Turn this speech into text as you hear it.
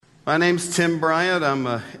My name's Tim Bryant. I'm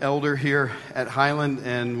an elder here at Highland,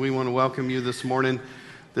 and we want to welcome you this morning.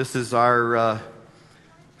 This is our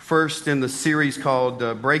first in the series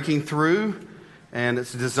called Breaking Through, and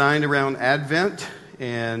it's designed around Advent,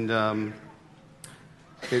 and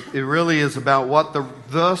it really is about what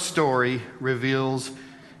the story reveals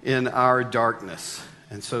in our darkness.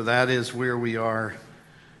 And so that is where we are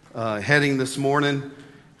heading this morning.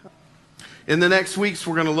 In the next weeks,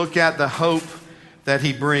 we're going to look at the hope that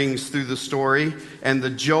he brings through the story and the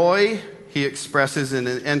joy he expresses in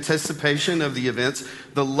anticipation of the events,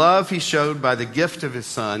 the love he showed by the gift of his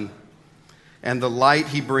son, and the light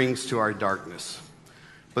he brings to our darkness.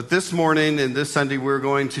 But this morning and this Sunday, we're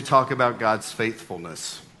going to talk about God's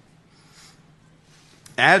faithfulness.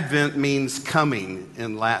 Advent means coming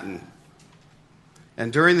in Latin.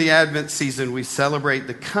 And during the Advent season, we celebrate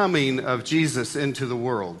the coming of Jesus into the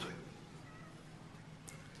world.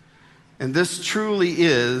 And this truly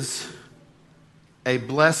is a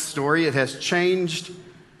blessed story. It has changed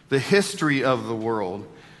the history of the world.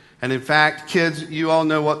 And in fact, kids, you all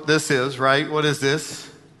know what this is, right? What is this?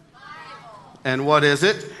 Bible. And what is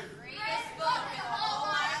it?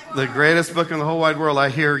 The greatest book in the whole wide world. I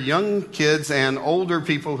hear young kids and older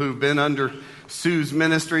people who've been under Sue's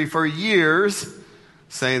ministry for years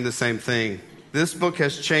saying the same thing. This book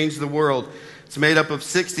has changed the world. It's made up of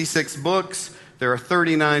 66 books. There are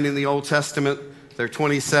 39 in the Old Testament. There are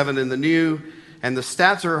 27 in the New. And the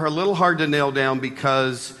stats are a little hard to nail down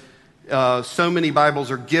because so many Bibles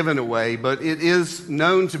are given away. But it is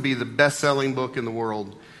known to be the best-selling book in the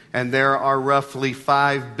world. And there are roughly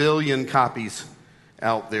 5 billion copies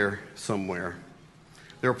out there somewhere.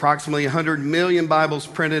 There are approximately 100 million Bibles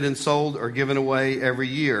printed and sold or given away every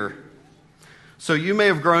year. So you may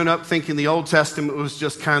have grown up thinking the Old Testament was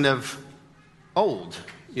just kind of old,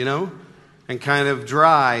 and kind of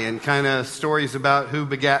dry, and kind of stories about who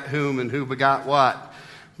begat whom and who begot what.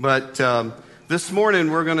 But this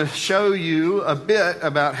morning we're going to show you a bit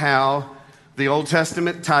about how the Old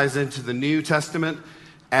Testament ties into the New Testament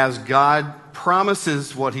as God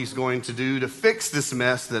promises what he's going to do to fix this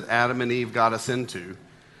mess that Adam and Eve got us into,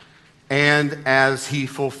 and as he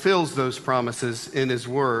fulfills those promises in his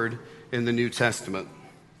word in the New Testament.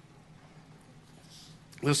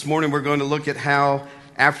 This morning we're going to look at how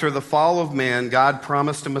after the fall of man, God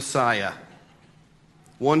promised a Messiah,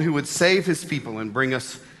 one who would save his people and bring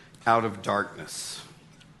us out of darkness.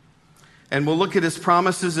 And we'll look at his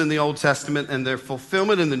promises in the Old Testament and their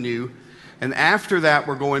fulfillment in the New. And after that,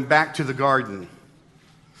 we're going back to the garden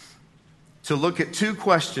to look at two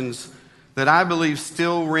questions that I believe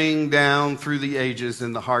still ring down through the ages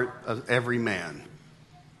in the heart of every man.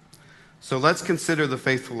 So let's consider the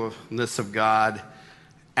faithfulness of God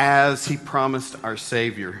as he promised our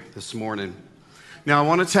Savior this morning. Now, I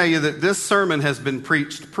want to tell you that this sermon has been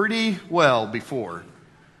preached pretty well before.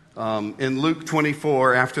 In Luke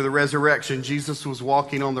 24, after the resurrection, Jesus was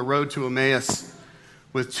walking on the road to Emmaus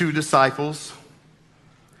with two disciples.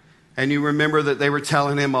 And you remember that they were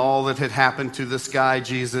telling him all that had happened to this guy,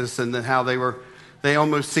 Jesus, and that how they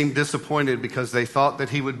almost seemed disappointed because they thought that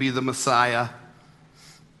he would be the Messiah.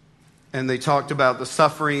 And they talked about the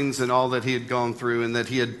sufferings and all that he had gone through, and that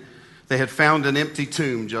they had found an empty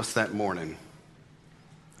tomb just that morning.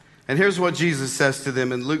 And here's what Jesus says to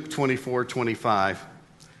them in Luke 24:25.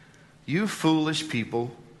 You foolish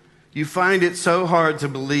people, you find it so hard to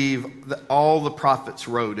believe that all the prophets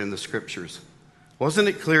wrote in the scriptures. Wasn't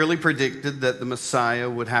it clearly predicted that the Messiah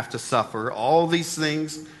would have to suffer all these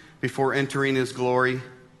things before entering his glory?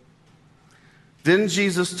 Then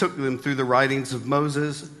Jesus took them through the writings of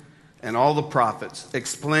Moses and all the prophets,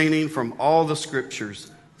 explaining from all the scriptures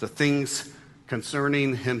the things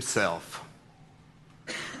concerning himself.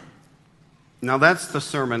 Now that's the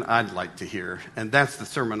sermon I'd like to hear, and that's the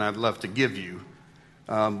sermon I'd love to give you.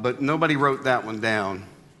 But nobody wrote that one down.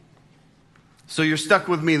 So you're stuck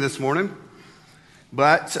with me this morning.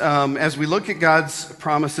 But as we look at God's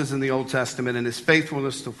promises in the Old Testament and his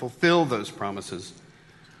faithfulness to fulfill those promises,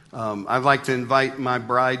 I'd like to invite my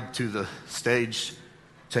bride to the stage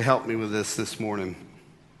to help me with this morning.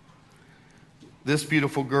 This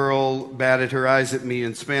beautiful girl batted her eyes at me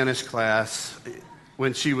in Spanish class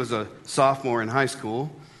when she was a sophomore in high school.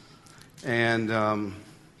 And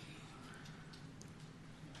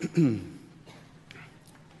and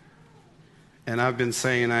I've been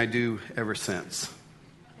saying I do ever since.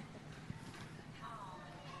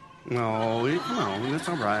 No, it's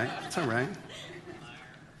all right. It's all right.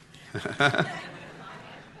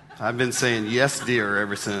 I've been saying yes, dear,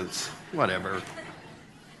 ever since. Whatever.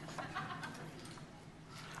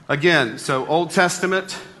 Again, so Old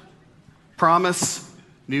Testament promise,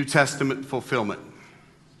 New Testament fulfillment.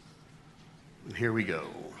 And here we go.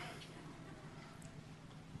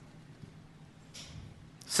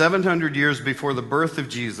 700 years before the birth of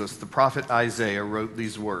Jesus, the prophet Isaiah wrote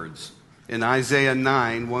these words in Isaiah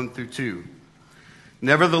 9, 1 through 2.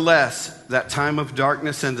 Nevertheless, that time of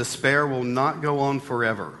darkness and despair will not go on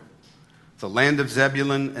forever. The land of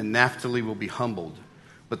Zebulun and Naphtali will be humbled.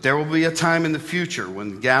 But there will be a time in the future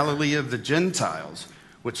when Galilee of the Gentiles,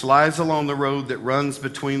 which lies along the road that runs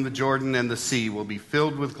between the Jordan and the sea, will be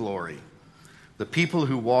filled with glory. The people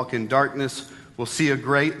who walk in darkness will see a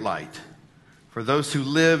great light. For those who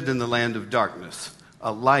lived in the land of darkness,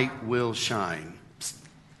 a light will shine. Psst.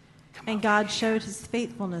 And God showed his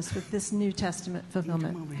faithfulness with this New Testament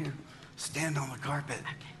fulfillment. Come over here. Stand on the carpet.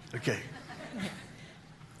 Okay.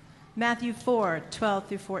 Matthew 4, 12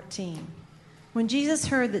 through 14. When Jesus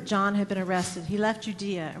heard that John had been arrested, he left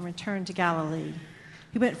Judea and returned to Galilee.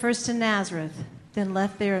 He went first to Nazareth, then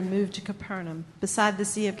left there and moved to Capernaum, beside the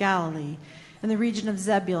Sea of Galilee, in the region of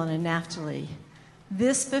Zebulun and Naphtali.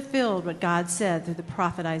 This fulfilled what God said through the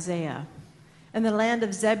prophet Isaiah. In the land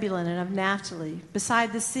of Zebulun and of Naphtali,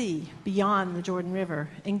 beside the sea, beyond the Jordan River,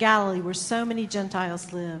 in Galilee where so many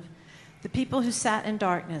Gentiles live, the people who sat in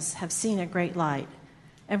darkness have seen a great light.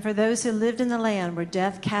 And for those who lived in the land where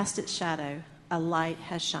death cast its shadow, a light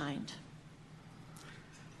has shined.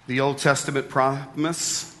 The Old Testament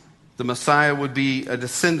promise, the Messiah would be a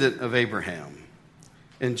descendant of Abraham.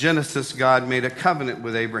 In Genesis, God made a covenant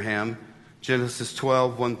with Abraham. Genesis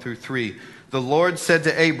 12, 1 through 3. The Lord said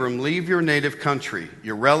to Abram, leave your native country,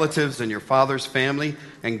 your relatives and your father's family,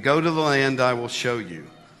 and go to the land I will show you.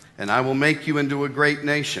 And I will make you into a great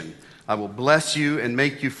nation. I will bless you and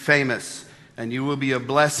make you famous, and you will be a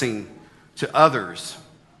blessing to others.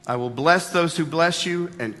 I will bless those who bless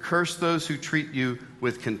you and curse those who treat you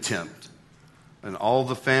with contempt. And all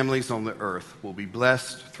the families on the earth will be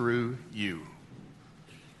blessed through you.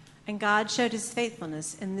 And God showed his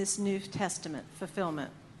faithfulness in this New Testament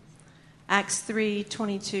fulfillment. Acts 3,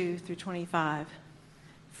 22 through 25.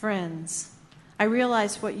 Friends, I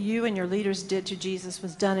realize what you and your leaders did to Jesus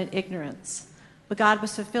was done in ignorance, but God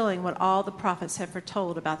was fulfilling what all the prophets had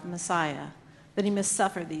foretold about the Messiah, that he must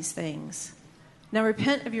suffer these things. Now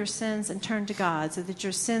repent of your sins and turn to God so that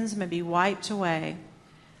your sins may be wiped away.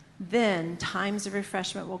 Then times of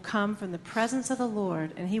refreshment will come from the presence of the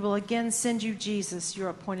Lord, and he will again send you Jesus, your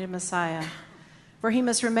appointed Messiah. For he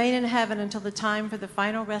must remain in heaven until the time for the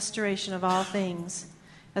final restoration of all things,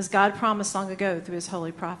 as God promised long ago through his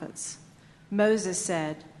holy prophets. Moses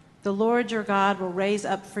said, the Lord your God will raise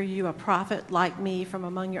up for you a prophet like me from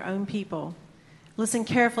among your own people. Listen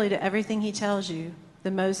carefully to everything he tells you.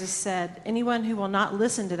 Then Moses said, anyone who will not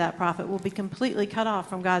listen to that prophet will be completely cut off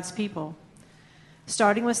from God's people.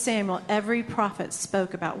 Starting with Samuel, every prophet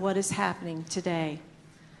spoke about what is happening today.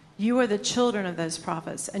 You are the children of those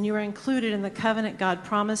prophets, and you are included in the covenant God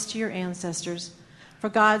promised to your ancestors. For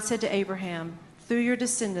God said to Abraham, through your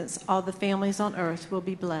descendants, all the families on earth will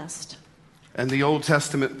be blessed. And the Old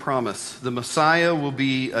Testament promise, the Messiah will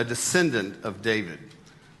be a descendant of David.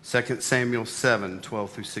 2 Samuel 7,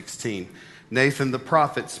 12 through 16. Nathan the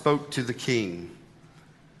prophet spoke to the king.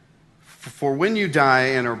 For when you die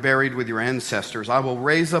and are buried with your ancestors, I will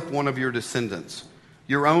raise up one of your descendants,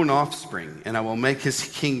 your own offspring, and I will make his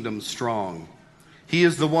kingdom strong. He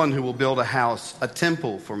is the one who will build a house, a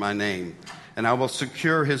temple for my name, and I will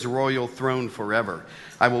secure his royal throne forever.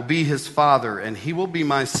 I will be his father, and he will be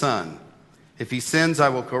my son. If he sins, I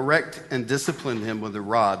will correct and discipline him with a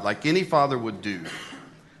rod, like any father would do.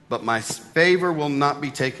 But my favor will not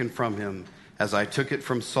be taken from him, as I took it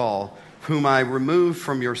from Saul, whom I removed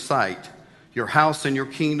from your sight. Your house and your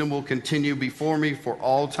kingdom will continue before me for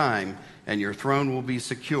all time, and your throne will be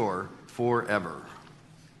secure forever.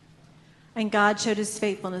 And God showed his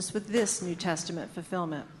faithfulness with this New Testament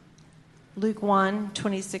fulfillment. Luke 1,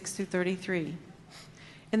 26 through 33.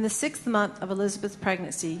 In the 6th month of Elizabeth's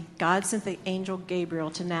pregnancy, God sent the angel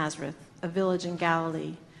Gabriel to Nazareth, a village in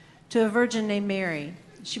Galilee, to a virgin named Mary.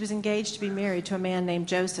 She was engaged to be married to a man named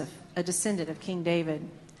Joseph, a descendant of King David.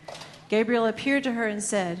 Gabriel appeared to her and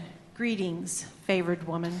said, greetings, favored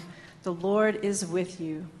woman, the Lord is with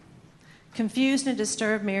you. Confused and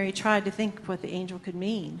disturbed, Mary tried to think what the angel could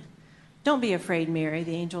mean. Don't be afraid, Mary,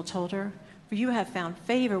 the angel told her, for you have found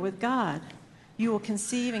favor with God. You will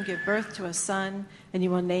conceive and give birth to a son, and you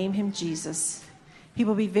will name him Jesus. He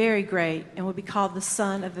will be very great and will be called the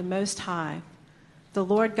Son of the Most High. The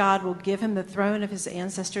Lord God will give him the throne of his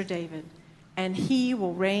ancestor David, and he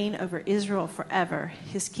will reign over Israel forever.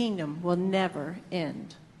 His kingdom will never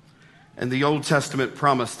end. And the Old Testament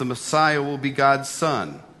promise, the Messiah will be God's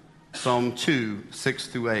son. Psalm 2, 6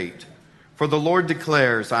 through 8. For the Lord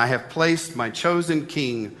declares, I have placed my chosen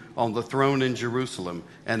king on the throne in Jerusalem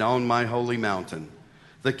and on my holy mountain.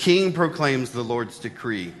 The king proclaims the Lord's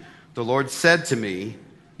decree. The Lord said to me,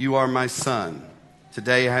 you are my son.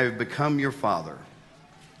 Today I have become your father.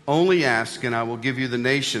 Only ask, and I will give you the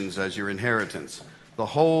nations as your inheritance, the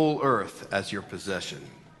whole earth as your possession.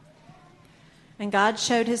 And God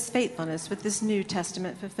showed his faithfulness with this New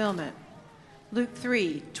Testament fulfillment. Luke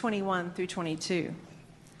 3:21 through 22.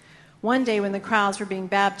 One day when the crowds were being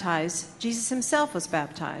baptized, Jesus himself was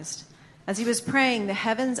baptized. As he was praying, the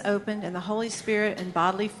heavens opened and the Holy Spirit in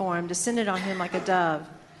bodily form descended on him like a dove.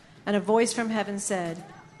 And a voice from heaven said,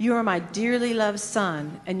 you are my dearly loved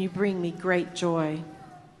son, and you bring me great joy.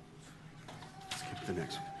 Skip the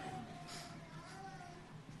next one.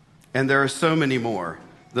 And there are so many more.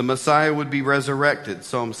 The Messiah would be resurrected,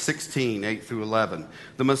 Psalm 16, 8 through 11.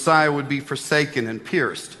 The Messiah would be forsaken and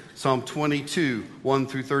pierced, Psalm 22, 1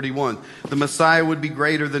 through 31. The Messiah would be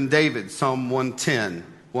greater than David, Psalm 110,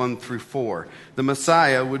 1 through 4. The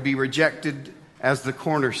Messiah would be rejected as the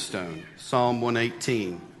cornerstone, Psalm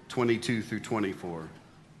 118, 22 through 24.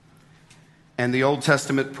 And the Old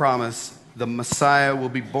Testament promise, the Messiah will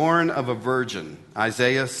be born of a virgin,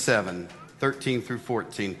 Isaiah 7, 13 through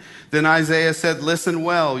 14. Then Isaiah said, listen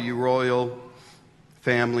well, you royal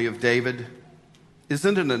family of David.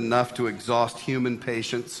 Isn't it enough to exhaust human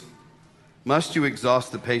patience? Must you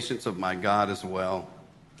exhaust the patience of my God as well?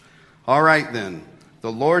 All right then,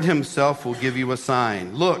 the Lord himself will give you a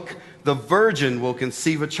sign. Look, the virgin will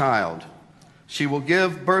conceive a child. She will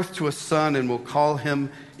give birth to a son and will call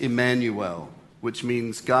him Emmanuel, which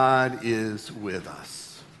means God is with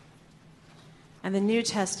us. And the New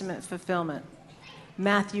Testament fulfillment,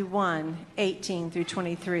 Matthew 1:18 through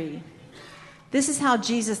 23. This is how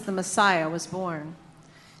Jesus the Messiah was born.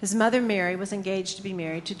 His mother Mary was engaged to be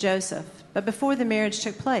married to Joseph, but before the marriage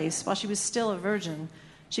took place, while she was still a virgin,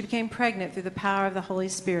 she became pregnant through the power of the Holy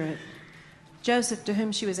Spirit. Joseph, to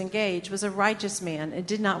whom she was engaged, was a righteous man and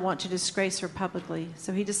did not want to disgrace her publicly,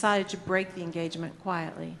 so he decided to break the engagement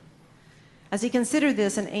quietly. As he considered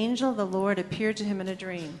this, an angel of the Lord appeared to him in a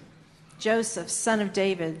dream. Joseph, son of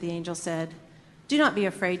David, the angel said, do not be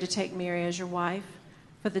afraid to take Mary as your wife,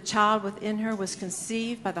 for the child within her was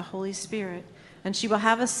conceived by the Holy Spirit, and she will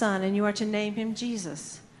have a son, and you are to name him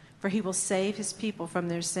Jesus, for he will save his people from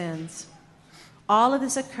their sins. All of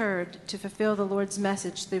this occurred to fulfill the Lord's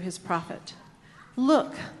message through his prophet.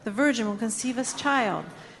 Look, the virgin will conceive a child.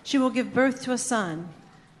 She will give birth to a son,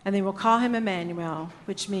 and they will call him Emmanuel,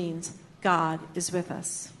 which means God is with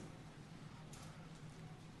us.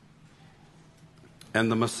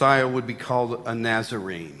 And the Messiah would be called a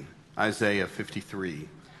Nazarene, Isaiah 53.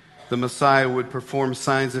 The Messiah would perform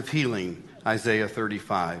signs of healing, Isaiah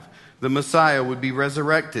 35. The Messiah would be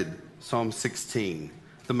resurrected, Psalm 16.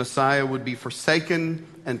 The Messiah would be forsaken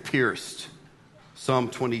and pierced, Psalm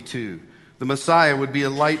 22. The Messiah would be a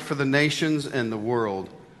light for the nations and the world,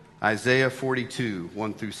 Isaiah 42,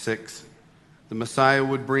 1 through 6. The Messiah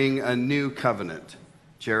would bring a new covenant,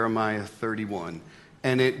 Jeremiah 31.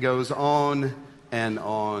 And it goes on and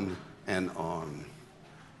on and on.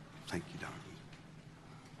 Thank you, Don.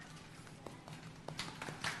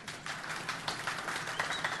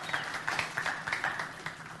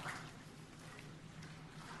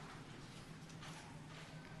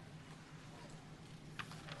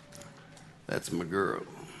 That's my girl.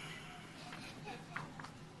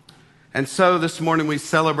 And so this morning we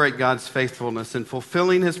celebrate God's faithfulness in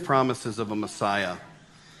fulfilling his promises of a Messiah,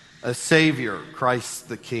 a Savior, Christ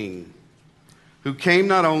the King, who came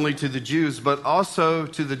not only to the Jews but also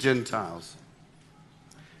to the Gentiles.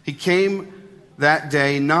 He came that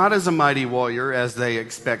day not as a mighty warrior as they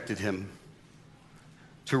expected him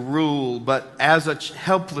to rule, but as a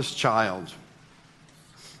helpless child.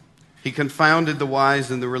 He confounded the wise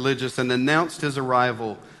and the religious and announced his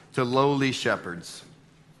arrival to lowly shepherds.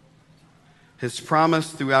 His promise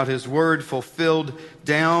throughout his word fulfilled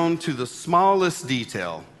down to the smallest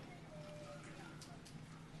detail.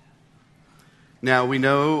 Now, we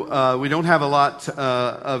know we don't have a lot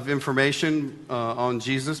of information on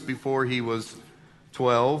Jesus before he was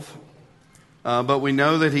 12, but we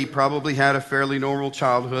know that he probably had a fairly normal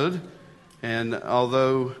childhood. And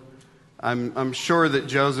although I'm sure that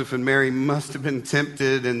Joseph and Mary must have been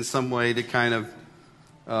tempted in some way to kind of,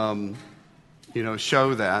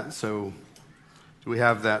 show that. So do we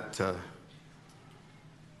have that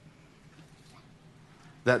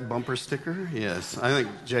that bumper sticker? Yes, I think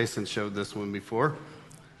Jason showed this one before.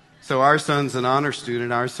 So our son's an honor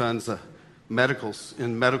student. Our son's in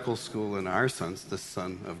medical school, and our son's the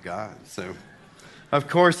Son of God. So, of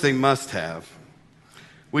course, they must have.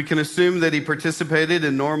 We can assume that he participated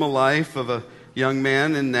in normal life of a young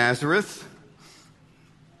man in Nazareth.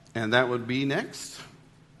 And that would be next.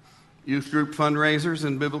 Youth group fundraisers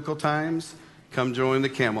in biblical times. Come join the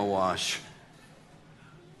Camel Wash.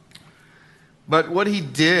 But what he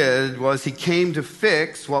did was he came to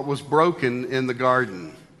fix what was broken in the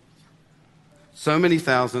garden so many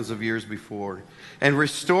thousands of years before and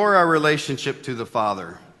restore our relationship to the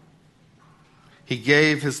Father. He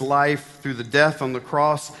gave his life through the death on the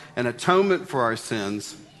cross, an atonement for our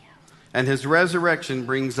sins, and his resurrection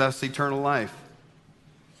brings us eternal life.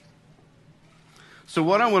 So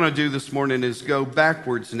what I want to do this morning is go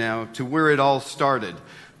backwards now to where it all started.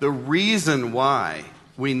 The reason why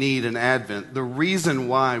we need an Advent, the reason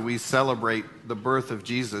why we celebrate the birth of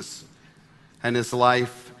Jesus and his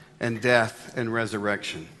life and death and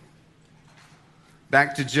resurrection.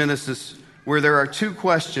 Back to Genesis, where there are two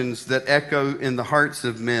questions that echo in the hearts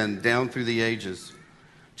of men down through the ages.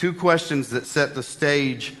 Two questions that set the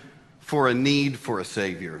stage for a need for a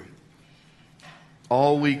Savior.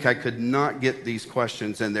 All week I could not get these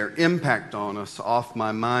questions and their impact on us off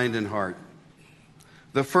my mind and heart.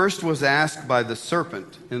 The first was asked by the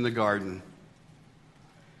serpent in the garden.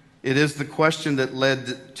 It is the question that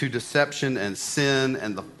led to deception and sin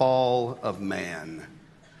and the fall of man.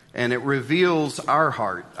 And it reveals our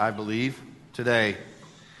heart, I believe, today.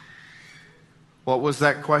 What was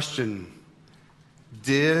that question?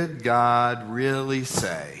 Did God really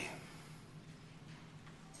say?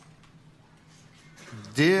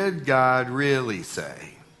 Did God really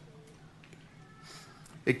say?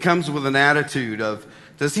 It comes with an attitude of,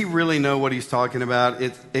 does he really know what he's talking about?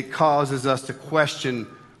 It causes us to question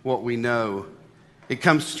what we know. It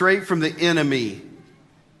comes straight from the enemy,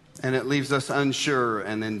 and it leaves us unsure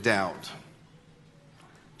and in doubt.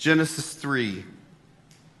 Genesis 3.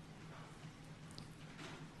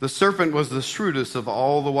 The serpent was the shrewdest of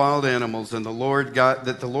all the wild animals that the Lord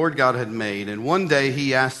God had made. And one day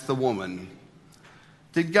he asked the woman,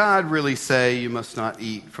 did God really say you must not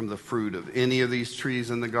eat from the fruit of any of these trees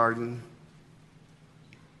in the garden?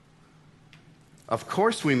 Of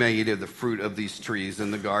course we may eat of the fruit of these trees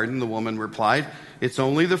in the garden, the woman replied. It's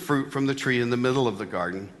only the fruit from the tree in the middle of the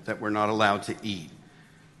garden that we're not allowed to eat.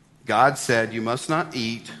 God said you must not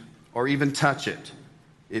eat or even touch it.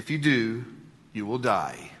 If you do, you will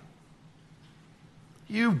die.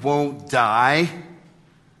 You won't die,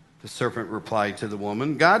 the serpent replied to the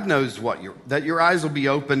woman. God knows that your eyes will be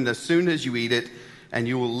opened as soon as you eat it, and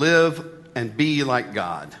you will live and be like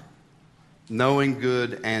God, knowing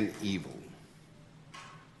good and evil.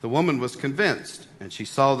 The woman was convinced, and she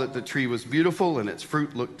saw that the tree was beautiful and its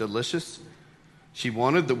fruit looked delicious. She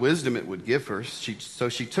wanted the wisdom it would give her, so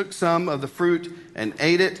she took some of the fruit and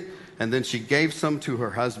ate it, and then she gave some to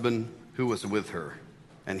her husband who was with her,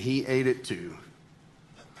 and he ate it too.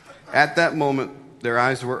 At that moment, their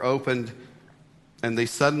eyes were opened, and they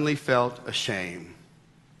suddenly felt ashamed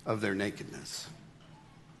of their nakedness.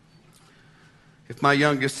 If my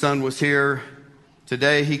youngest son was here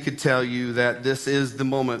today, he could tell you that this is the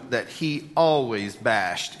moment that he always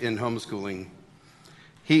bashed in homeschooling.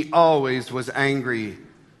 He always was angry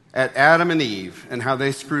at Adam and Eve and how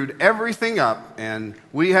they screwed everything up, and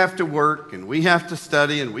we have to work, and we have to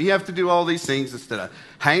study, and we have to do all these things instead of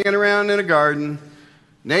hanging around in a garden,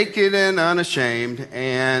 naked and unashamed,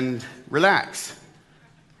 and relax.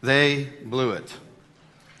 They blew it.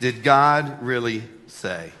 Did God really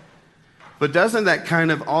say? But doesn't that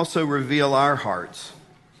kind of also reveal our hearts?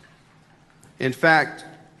 In fact,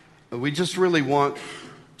 we just really want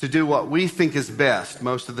to do what we think is best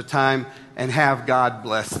most of the time and have God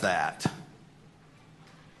bless that.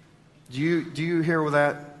 Do you hear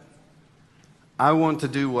that? I want to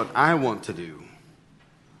do what I want to do,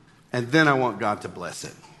 and then I want God to bless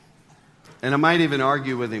it. And I might even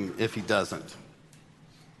argue with him if he doesn't.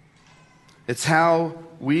 It's how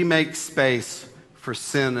we make space for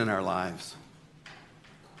sin in our lives.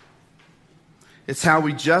 It's how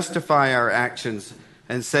we justify our actions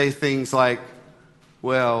and say things like,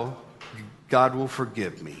 well, God will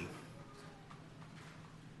forgive me.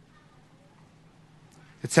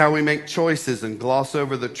 It's how we make choices and gloss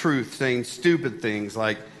over the truth, saying stupid things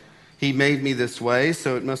like, he made me this way,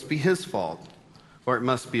 so it must be his fault, or it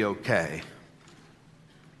must be okay.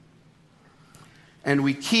 And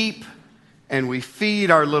we keep and we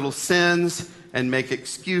feed our little sins and make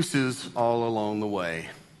excuses all along the way.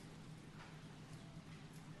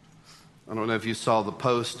 I don't know if you saw the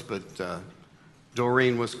post, but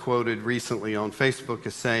Doreen was quoted recently on Facebook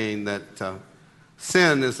as saying that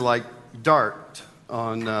sin is like Dart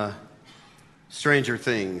on Stranger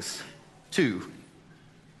Things 2.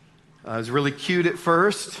 It was really cute at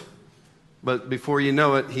first, but before you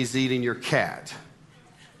know it, he's eating your cat.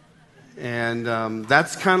 And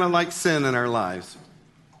that's kind of like sin in our lives.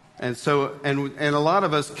 And so, and a lot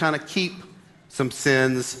of us kind of keep some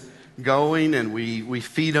sins going, and we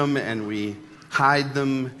feed them, and we hide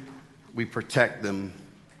them, we protect them.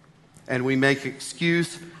 And we make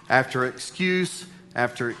excuse after excuse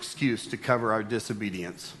after excuse to cover our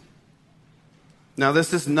disobedience. Now,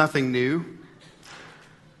 this is nothing new.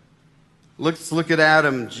 Let's look at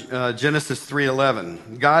Adam, Genesis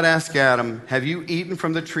 3:11. God asked Adam, "Have you eaten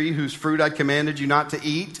from the tree whose fruit I commanded you not to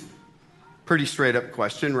eat?" Pretty straight up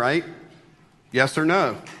question, right? Yes or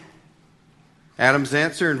no? Adam's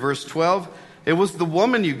answer in verse 12, "It was the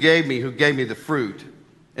woman you gave me who gave me the fruit,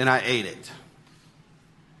 and I ate it."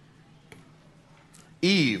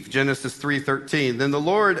 Eve, Genesis 3:13. Then the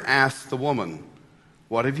Lord asked the woman,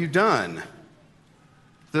 "What have you done?"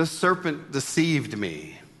 "The serpent deceived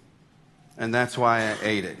me, and that's why I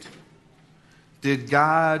ate it." Did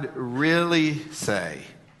God really say?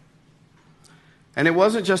 And it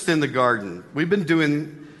wasn't just in the garden. We've been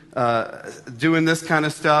doing this kind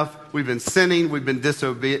of stuff. We've been sinning. We've been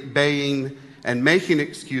disobeying and making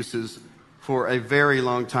excuses for a very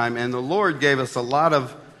long time. And the Lord gave us a lot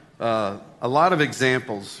of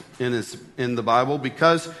examples in the Bible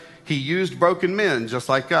because He used broken men just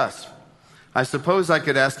like us. I suppose I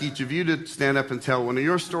could ask each of you to stand up and tell one of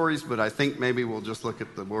your stories, but I think maybe we'll just look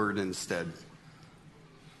at the Word instead.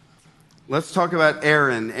 Let's talk about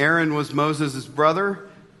Aaron. Aaron was Moses' brother.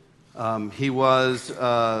 He was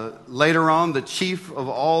later on the chief of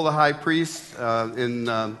all the high priests in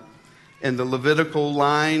the Levitical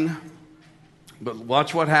line. But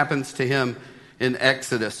watch what happens to him in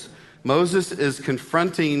Exodus. Moses is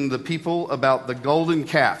confronting the people about the golden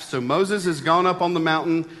calf. So Moses has gone up on the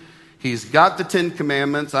mountain. He's got the Ten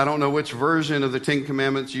Commandments. I don't know which version of the Ten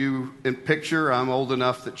Commandments you picture. I'm old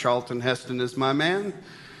enough that Charlton Heston is my man.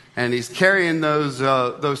 And he's carrying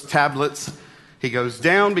those tablets. He goes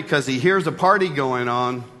down because he hears a party going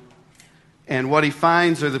on. And what he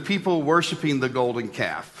finds are the people worshiping the golden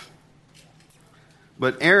calf.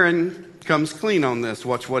 But Aaron comes clean on this.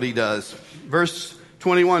 Watch what he does. Verse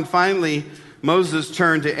 21, finally, Moses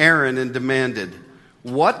turned to Aaron and demanded,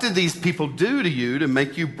 "What did these people do to you to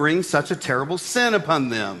make you bring such a terrible sin upon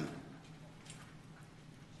them?"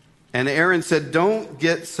 And Aaron said, "Don't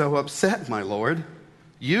get so upset, my lord.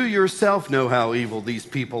 You yourself know how evil these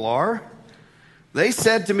people are. They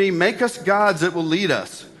said to me, 'Make us gods that will lead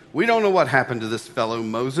us.' We don't know what happened to this fellow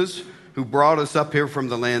Moses who brought us up here from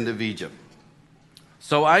the land of Egypt.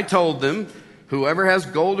 So I told them, 'Whoever has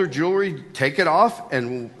gold or jewelry, take it off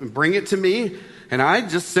and bring it to me.' And I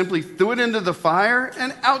just simply threw it into the fire,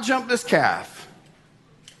 and out jumped this calf."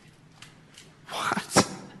 What?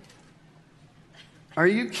 Are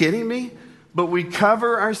you kidding me? But we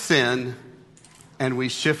cover our sin and we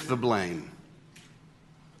shift the blame.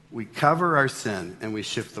 We cover our sin and we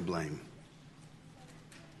shift the blame.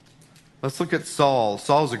 Let's look at Saul.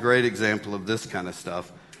 Saul's a great example of this kind of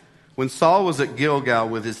stuff. When Saul was at Gilgal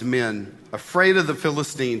with his men, afraid of the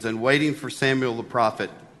Philistines and waiting for Samuel the prophet,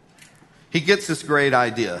 he gets this great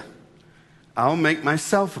idea. I'll make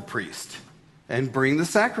myself a priest and bring the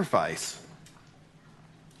sacrifice.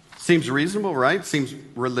 Seems reasonable, right? Seems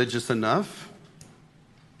religious enough.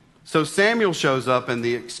 So Samuel shows up and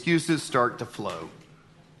the excuses start to flow.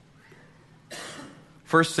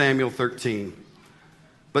 1 Samuel 13.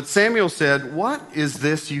 But Samuel said, "What is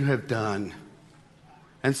this you have done?"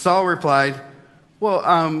 And Saul replied, "Well,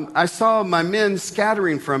 I saw my men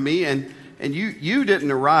scattering from me, and you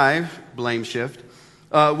didn't arrive," blame shift,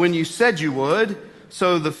 "when you said you would.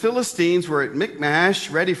 So the Philistines were at Michmash,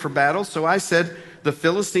 ready for battle. So I said, 'The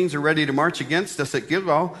Philistines are ready to march against us at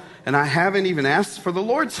Gilgal, and I haven't even asked for the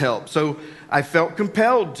Lord's help. So I felt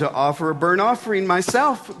compelled to offer a burnt offering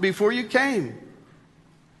myself before you came.'"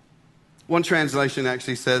 One translation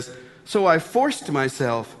actually says, "So I forced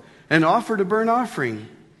myself and offered a burnt offering."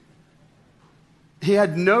 He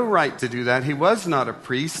had no right to do that. He was not a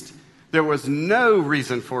priest. There was no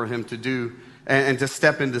reason for him to do and to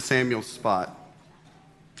step into Samuel's spot.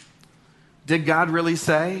 Did God really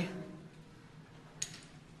say?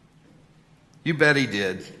 You bet he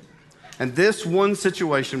did. And this one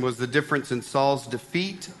situation was the difference in Saul's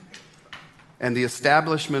defeat and the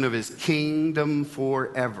establishment of his kingdom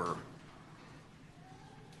forever.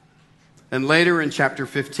 And later in chapter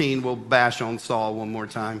 15, we'll bash on Saul one more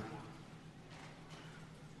time.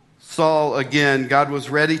 Saul, again, God was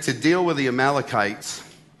ready to deal with the Amalekites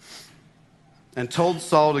and told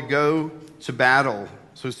Saul to go to battle.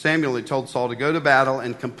 So Samuel had told Saul to go to battle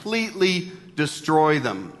and completely destroy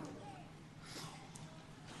them.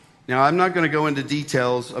 Now, I'm not going to go into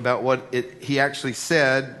details about what he actually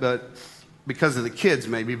said, but because of the kids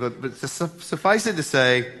maybe, but suffice it to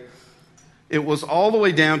say, it was all the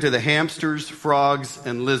way down to the hamsters, frogs,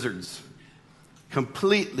 and lizards.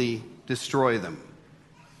 Completely destroy them.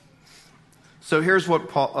 So here's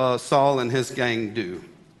what Saul and his gang do.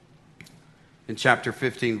 In chapter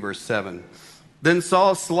 15, verse 7. Then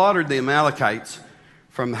Saul slaughtered the Amalekites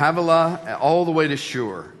from Havilah all the way to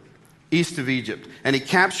Shur, east of Egypt. And he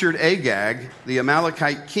captured Agag, the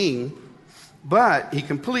Amalekite king, but he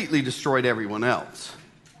completely destroyed everyone else.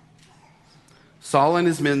 Saul and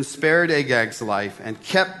his men spared Agag's life and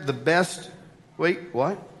kept the best,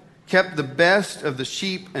 kept the best of the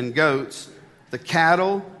sheep and goats, the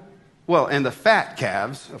cattle, and the fat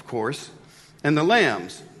calves, of course, and the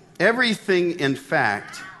lambs. Everything, in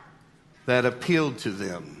fact, that appealed to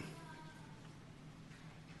them.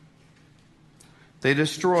 They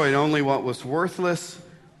destroyed only what was worthless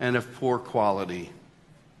and of poor quality.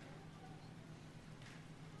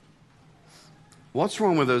 What's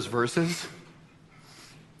wrong with those verses?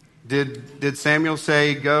 Did Samuel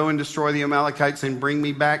say, go and destroy the Amalekites and bring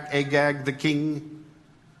me back Agag the king?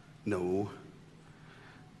 No.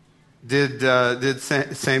 Did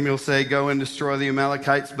Samuel say, go and destroy the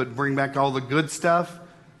Amalekites but bring back all the good stuff?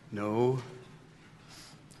 No.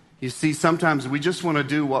 You see, sometimes we just want to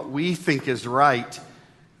do what we think is right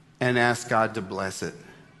and ask God to bless it.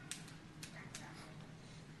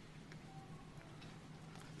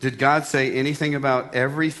 Did God say anything about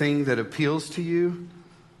everything that appeals to you?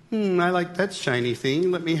 I like that shiny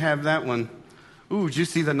thing. Let me have that one. Ooh, did you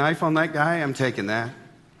see the knife on that guy? I'm taking that.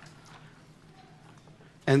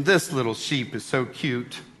 And this little sheep is so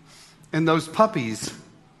cute. And those puppies.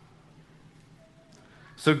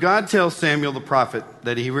 So God tells Samuel the prophet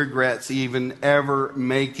that he regrets even ever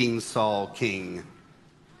making Saul king.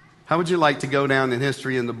 How would you like to go down in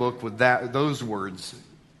history in the book with those words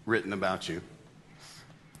written about you?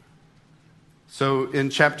 So in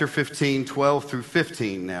chapter 15, 12 through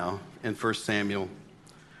 15 now in 1 Samuel.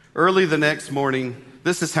 Early the next morning,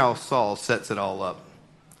 this is how Saul sets it all up.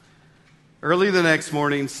 Early the next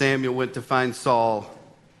morning, Samuel went to find Saul.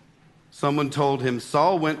 Someone told him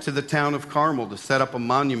Saul went to the town of Carmel to set up a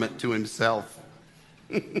monument to himself.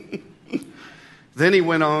 Then he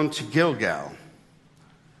went on to Gilgal.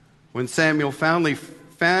 When Samuel finally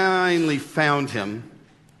found him,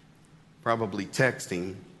 probably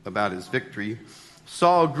texting about his victory,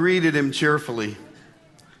 Saul greeted him cheerfully.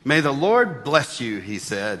 May the Lord bless you, he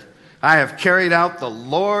said. I have carried out the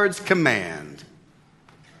Lord's command.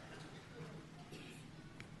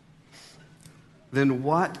 Then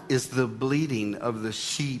what is the bleating of the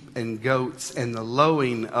sheep and goats and the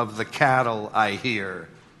lowing of the cattle I hear?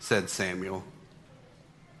 Said Samuel.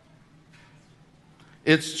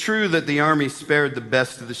 It's true that the army spared the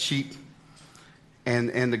best of the sheep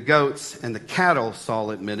and the goats and the cattle,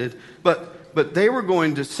 Saul admitted, but they were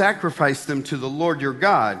going to sacrifice them to the Lord your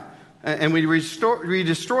God. And we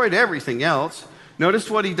destroyed everything else. Notice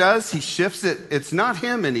what he does? He shifts it. It's not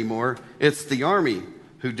him anymore. It's the army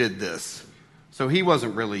who did this. So he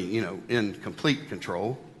wasn't really, in complete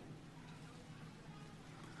control.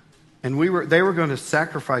 And they were going to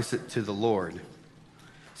sacrifice it to the Lord.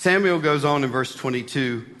 Samuel goes on in verse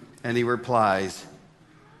 22, and he replies,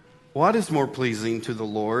 what is more pleasing to the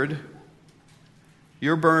Lord?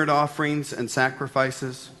 Your burnt offerings and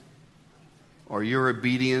sacrifices, or your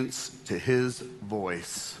obedience to his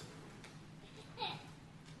voice?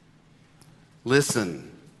 Listen,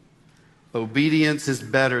 obedience is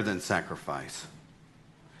better than sacrifice,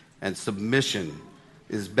 and submission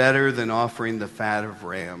is better than offering the fat of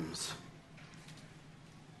rams.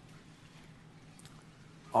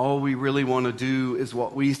 All we really want to do is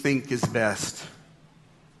what we think is best.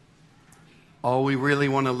 All we really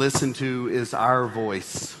want to listen to is our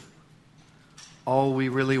voice. All we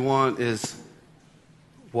really want is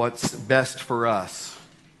what's best for us.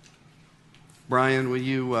 Brian, will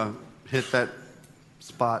you hit that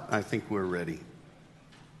spot? I think we're ready.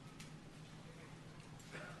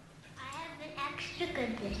 I have been extra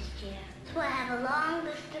good this year, so I have a long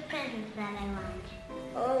list of presents that I want.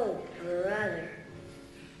 Oh, brother.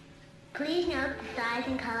 Please note the size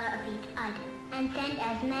and color of each item, and send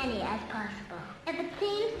as many as possible. If it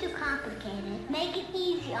seems too complicated, make it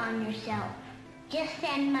easy on yourself. Just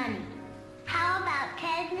send money. How about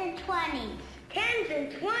 10s and 20s? 10s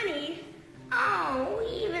and 20s? Oh,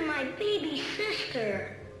 even my baby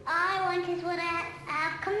sister. All I want is what I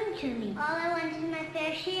have coming to me. All I want is my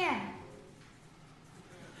fair share.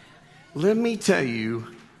 Let me tell you,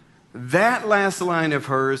 that last line of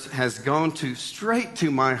hers has gone straight to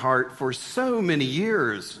my heart for so many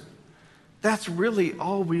years. That's really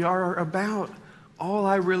all we are about. All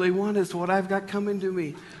I really want is what I've got coming to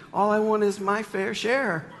me. All I want is my fair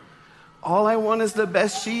share. All I want is the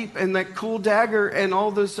best sheep and that cool dagger and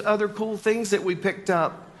all those other cool things that we picked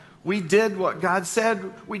up. We did what God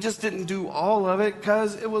said. We just didn't do all of it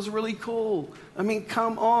because it was really cool. I mean,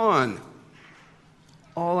 come on.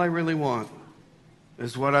 All I really want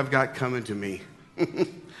is what I've got coming to me.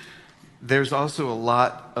 There's also a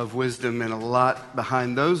lot of wisdom and a lot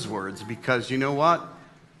behind those words, because you know what?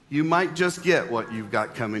 You might just get what you've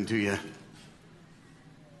got coming to you.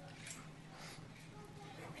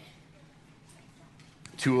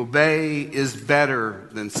 To obey is better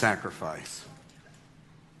than sacrifice.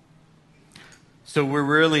 So we're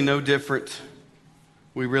really no different.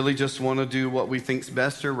 We really just want to do what we think's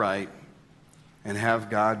best or right and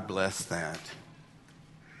have God bless that.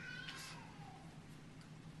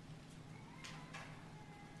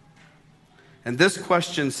 And this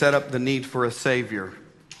question set up the need for a Savior,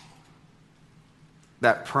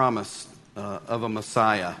 that promise of a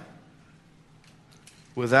Messiah.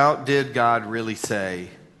 Without did God really say,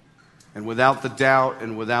 and without the doubt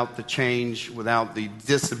and without the change, without the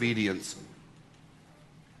disobedience,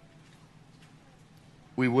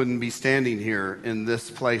 we wouldn't be standing here in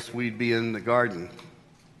this place. We'd be in the garden.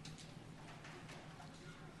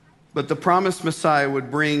 But the promised Messiah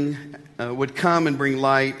would come and bring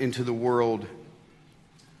light into the world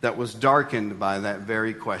that was darkened by that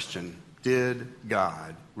very question. Did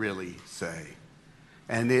God really say?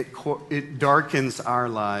 And it darkens our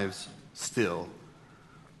lives still,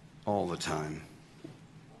 all the time.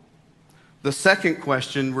 The second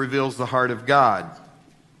question reveals the heart of God.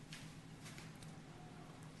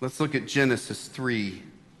 Let's look at Genesis 3,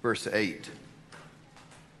 verse 8.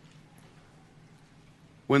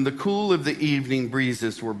 When the cool of the evening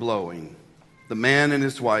breezes were blowing, the man and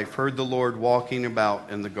his wife heard the Lord walking about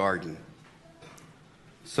in the garden.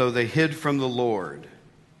 So they hid from the Lord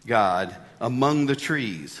God among the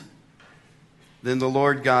trees. Then the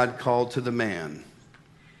Lord God called to the man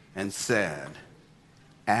and said,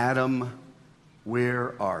 Adam,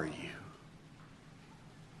 where are you?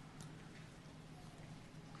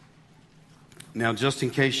 Now, just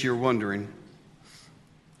in case you're wondering,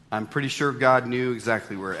 I'm pretty sure God knew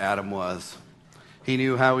exactly where Adam was. He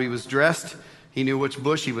knew how he was dressed. He knew which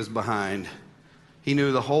bush he was behind. He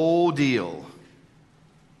knew the whole deal.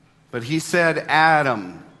 But he said,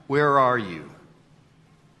 Adam, where are you?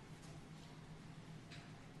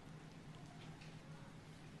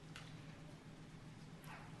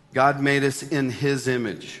 God made us in his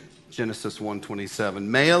image, Genesis 1:27.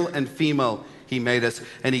 Male and female he made us,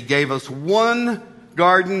 and he gave us one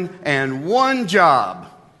garden and one job.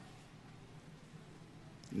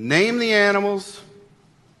 Name the animals,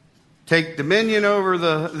 take dominion over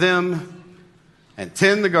them, and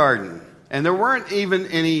tend the garden. And there weren't even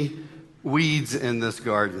any weeds in this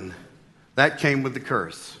garden. That came with the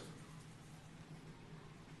curse.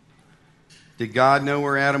 Did God know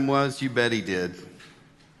where Adam was? You bet he did.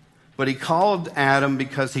 But he called Adam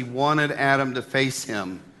because he wanted Adam to face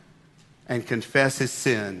him and confess his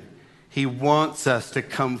sin. He wants us to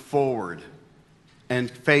come forward and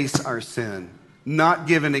face our sin. Not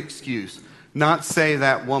give an excuse. Not say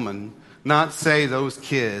that woman. Not say those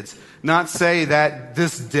kids. Not say that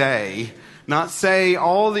this day. Not say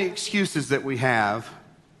all the excuses that we have.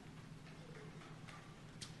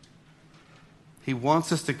 He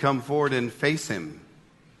wants us to come forward and face him.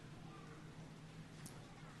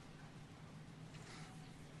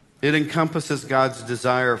 It encompasses God's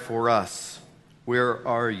desire for us. Where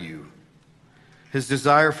are you? His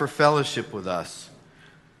desire for fellowship with us.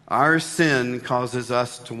 Our sin causes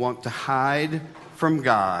us to want to hide from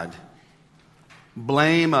God,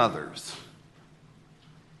 blame others,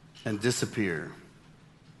 and disappear.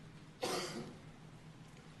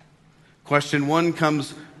 Question 1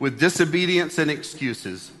 comes with disobedience and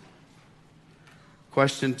excuses.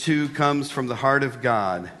 Question 2 comes from the heart of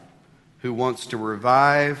God, who wants to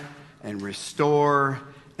revive and restore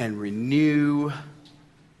and renew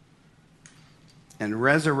and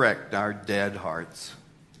resurrect our dead hearts.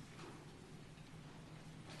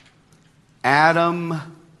 Adam,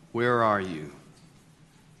 where are you?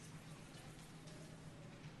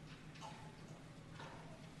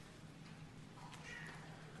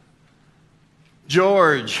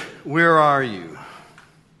 George, where are you?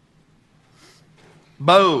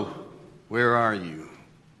 Bo, where are you?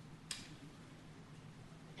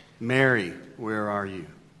 Mary, where are you?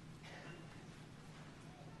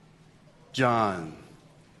 John,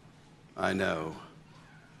 I know.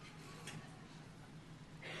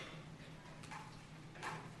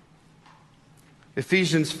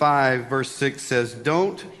 Ephesians 5, verse 6 says,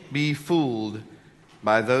 "Don't be fooled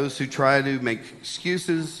by those who try to make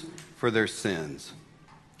excuses for their sins.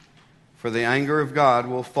 For the anger of God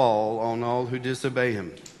will fall on all who disobey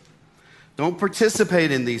him." Don't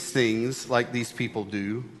participate in these things like these people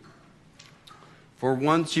do. For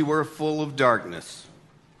once you were full of darkness,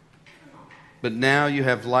 but now you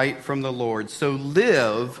have light from the Lord. So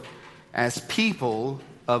live as people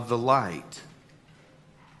of the light.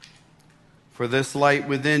 For this light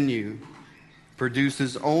within you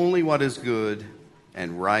produces only what is good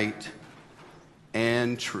and right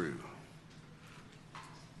and true.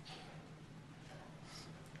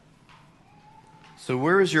 So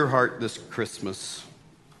where is your heart this Christmas,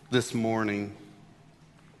 this morning?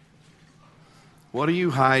 What are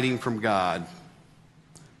you hiding from God?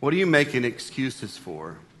 What are you making excuses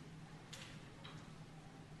for?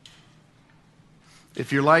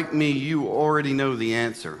 If you're like me, you already know the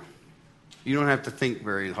answer. You don't have to think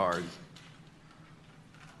very hard.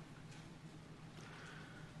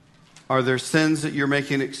 Are there sins that you're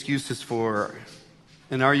making excuses for?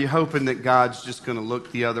 And are you hoping that God's just going to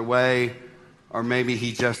look the other way? Or maybe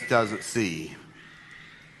he just doesn't see?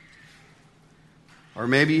 Or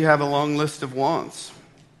maybe you have a long list of wants.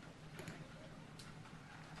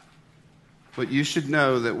 But you should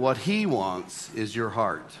know that what he wants is your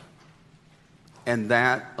heart. And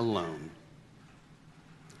that alone.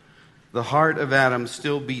 The heart of Adam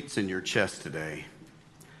still beats in your chest today.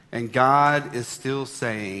 And God is still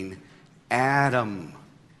saying, "Adam,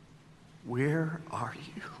 where are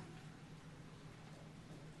you?"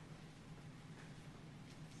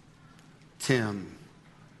 Tim,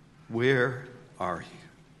 where are you?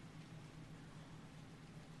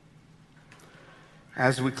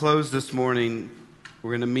 As we close this morning,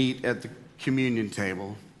 we're going to meet at the communion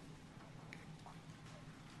table.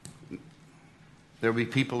 There'll be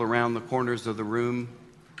people around the corners of the room,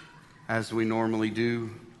 as we normally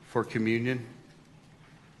do for communion.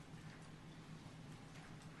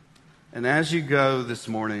 And as you go this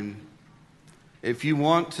morning, if you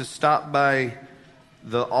want to stop by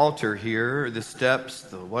the altar here, the steps,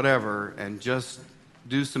 the whatever, and just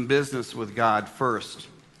do some business with God first,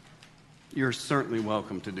 you're certainly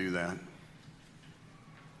welcome to do that.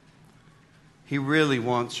 He really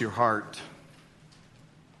wants your heart.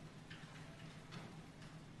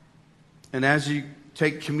 And as you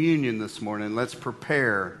take communion this morning, let's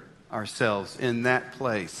prepare ourselves in that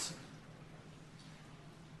place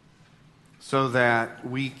so that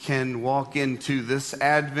we can walk into this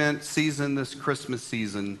Advent season, this Christmas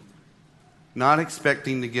season, not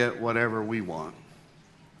expecting to get whatever we want,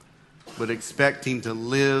 but expecting to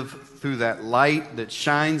live through that light that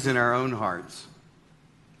shines in our own hearts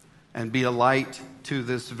and be a light to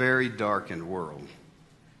this very darkened world.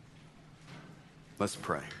 Let's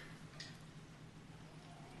pray.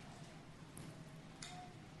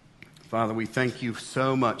 Father, we thank you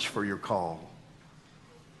so much for your call.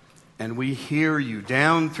 And we hear you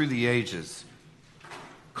down through the ages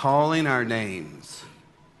calling our names.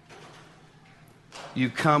 You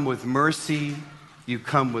come with mercy. You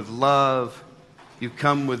come with love. You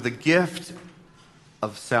come with the gift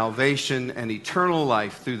of salvation and eternal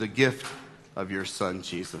life through the gift of your Son,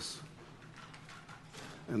 Jesus.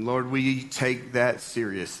 And Lord, we take that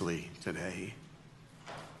seriously today.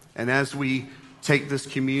 And as we take this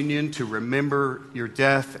communion to remember your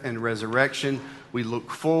death and resurrection, we look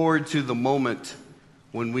forward to the moment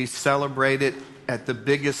when we celebrate it at the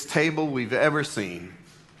biggest table we've ever seen,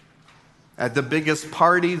 at the biggest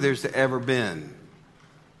party there's ever been,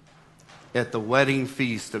 at the wedding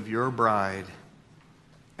feast of your bride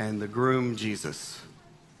and the groom, Jesus.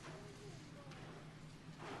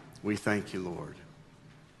 We thank you, Lord.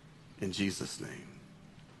 In Jesus' name,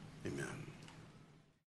 amen.